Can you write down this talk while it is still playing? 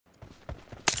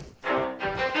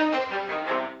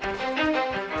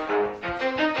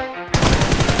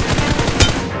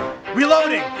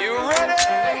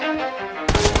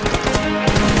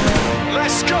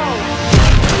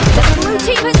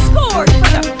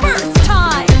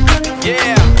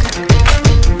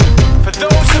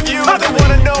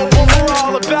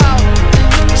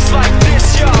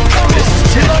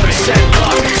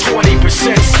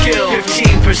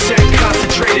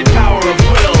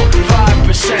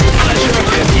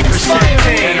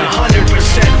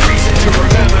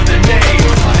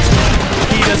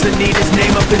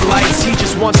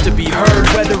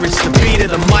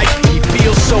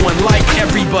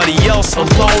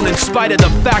spite of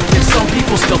the fact that some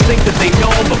people still think that they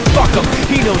know him. But fuck him,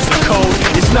 he knows the code.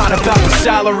 It's not about the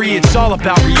salary, it's all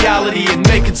about reality and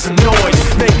making some noise,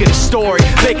 making a story,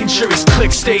 making sure his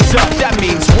click stays up. That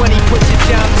means when he puts it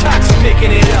down, Tox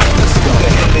picking it up. Let's go.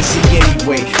 The hell is he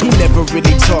anyway? He never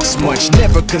really talks much,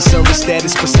 never concerned with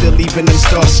status, but still even him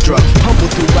starstruck.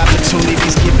 Humble through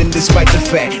opportunities given despite the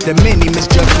fact that many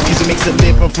misjudge him because he makes a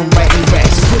living from writing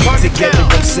raps. Put together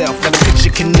himself, now the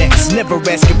picture connects. Never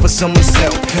asking for someone's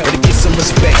help or to get some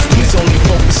respect. He's only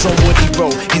focused on what he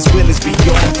wrote. His will is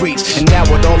beyond reach, and now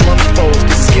it all unfolds.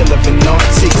 The skill of an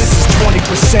artist. This is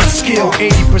 20% skill,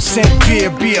 80%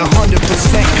 fear. Be 100%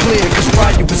 clear, cause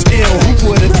Ryu was ill.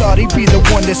 Who would've thought he'd be the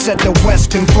one that set the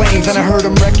West in flames? And I heard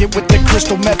him wreck it with the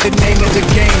crystal method, name of the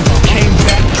game. Came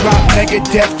back, dropped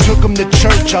Megadeth, took him to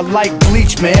church. I like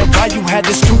Bleach, man. Ryu had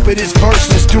the stupidest verse.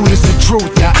 This dude is the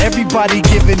truth. Now everybody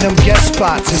giving them guest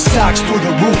spots. His stocks through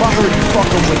the roof. I heard you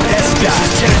fucking with S-Dot.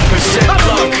 This is 10%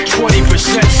 luck,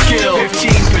 20% skill,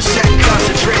 15%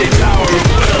 concentrated power of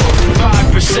will,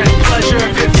 5% pleasure,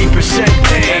 50%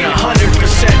 pain, and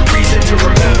 100% reason to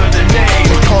remember the name.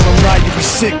 They call him Ryu, he's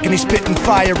sick and he's spitting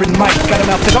fire and Mike got him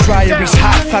out the dryer, he's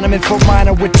hot. Found him in Fort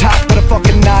Minor with top, but a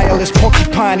fucking nihilist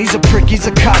porcupine. He's a prick, he's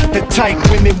a cop. The type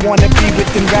women wanna be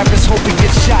within rappers, hope he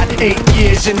gets shot. 8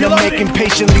 years in the making,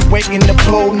 patiently waiting to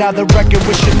blow. Now the record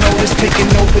with your notice taking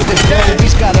over the globe.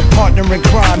 He's got a partner in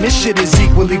crime, this shit is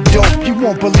equally dope. You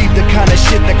won't believe the kind of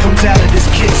shit that comes out of this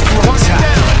kid's throat.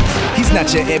 He's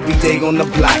not your everyday on the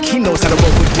block. He knows how to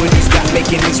roll with what he's got,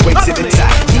 making his way to the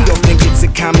top. He don't think it's a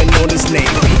comment on his name.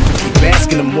 People keep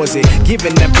asking him, was it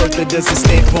given that birth that doesn't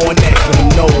stand for an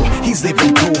acronym? No, he's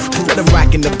living proof. Let him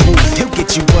rock in the booth. He'll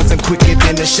get you buzzing quicker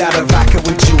than a shot of vodka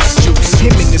with juice.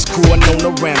 Him and his crew are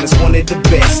known around as one of the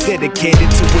best, dedicated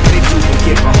to what they do and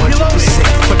give 100%.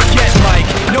 Forget Mike,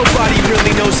 nobody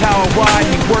really knows how or why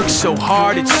he works so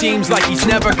hard. It seems like he's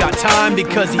never got time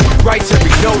because he writes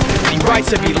every note, he writes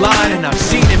every line. And I've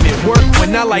seen him at work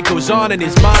when that light goes on in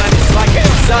his mind. It's like a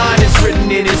design is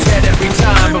written in his head every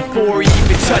time before he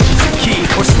even touches a key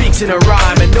or speaks in a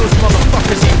rhyme. And those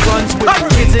motherfuckers he runs with, the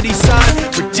kids that he signed,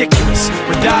 ridiculous,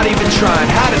 without even trying.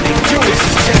 How do they do this?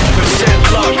 This is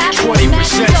 10% luck,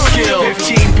 20% skill,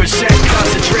 15%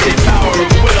 concentrated power of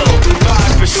will,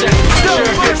 5%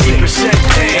 pleasure, 50%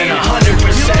 pain, and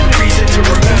 100% reason to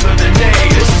remember the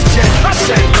name. This is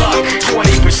 10% luck,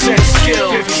 20%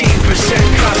 skill, 15%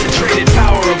 concentrated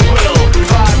power of will,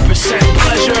 5%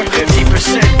 pleasure,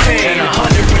 50% pain, and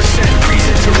 100%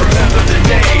 reason to remember the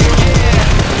name. Yeah,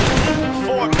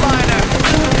 Fort Minor,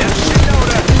 and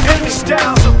Shinoda, and the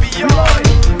styles of beyond.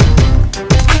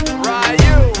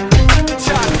 Ryu,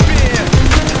 Top Beer,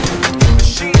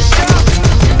 Machine Shop.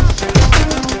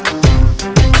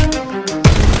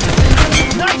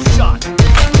 Nice shot.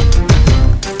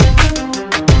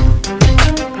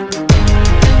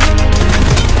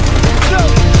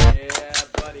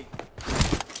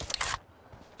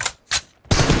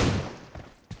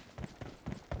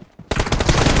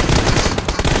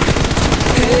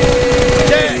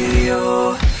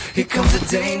 Here comes the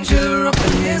danger up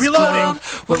in this club.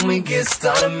 When we get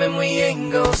started, man, we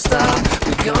ain't gon' stop.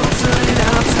 We gon' turn it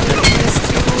out till it gets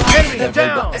too hot.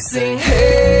 Everybody sing,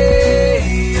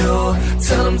 hey, yo.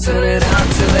 Tell them turn it out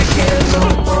till they can't no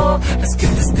more. Let's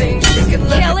get this thing shaking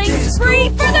like a disco ball. Killing spree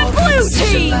for the blue team. This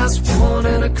is your last one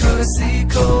and a courtesy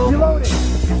call.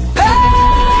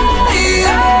 Hey,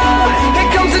 yo. Here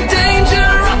comes the danger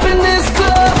up in this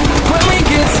club. When we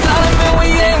get started, man, we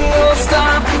ain't gon'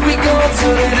 stop. We gon'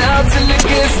 turn it out till it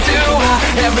gets too hot.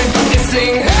 Everybody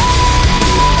sing,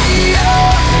 hey, yo.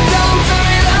 Tell them turn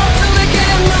it out till they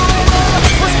can't no more.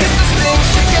 Let's get this thing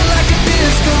shaking like a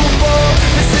disco ball.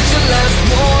 This is your last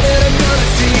one and a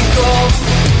courtesy call.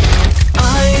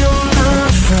 I am not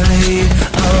afraid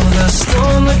of the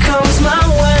storm that comes my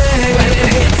way. When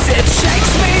it hits, it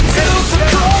shakes me to the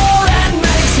core and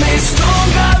makes me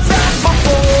stronger than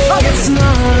before. It's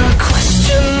not a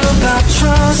question about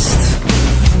trust,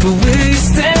 but we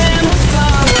stand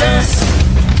with us.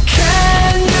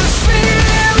 Can you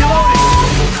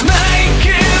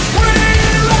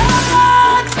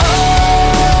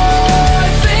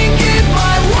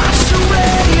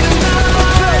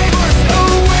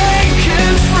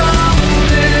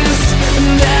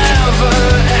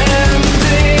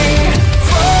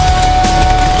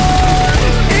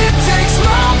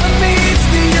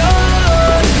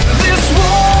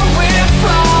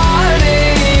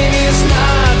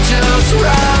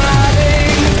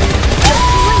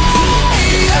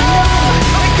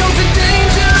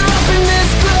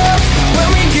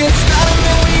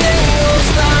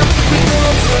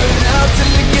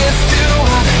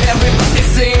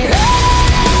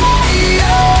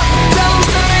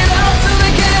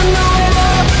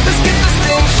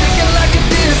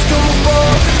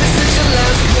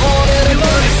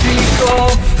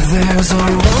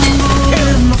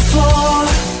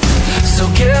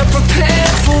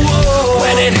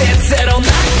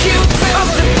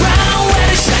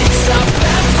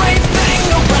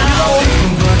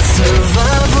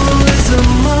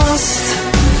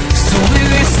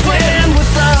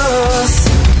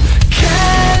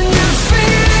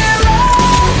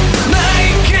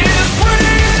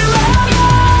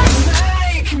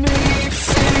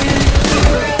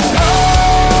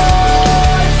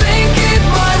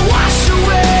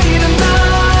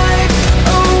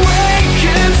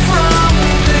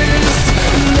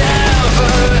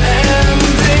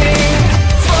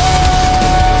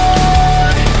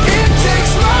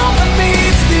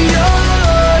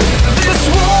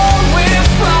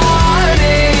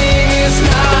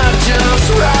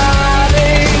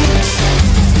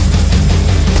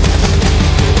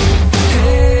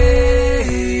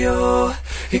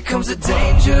comes the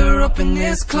danger up in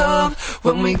this club.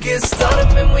 When we get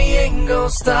started, man, we ain't gon'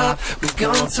 stop. We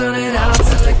gon' turn it out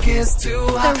till it gets too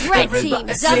hot. The red team Everybody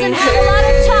doesn't sing, have a lot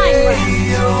of time left.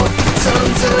 hey, yo.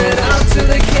 Turn it out till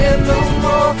they can't no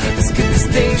more. Let's get this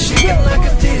thing shaking like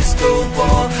a disco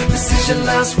ball. This is your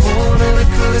last one and a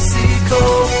courtesy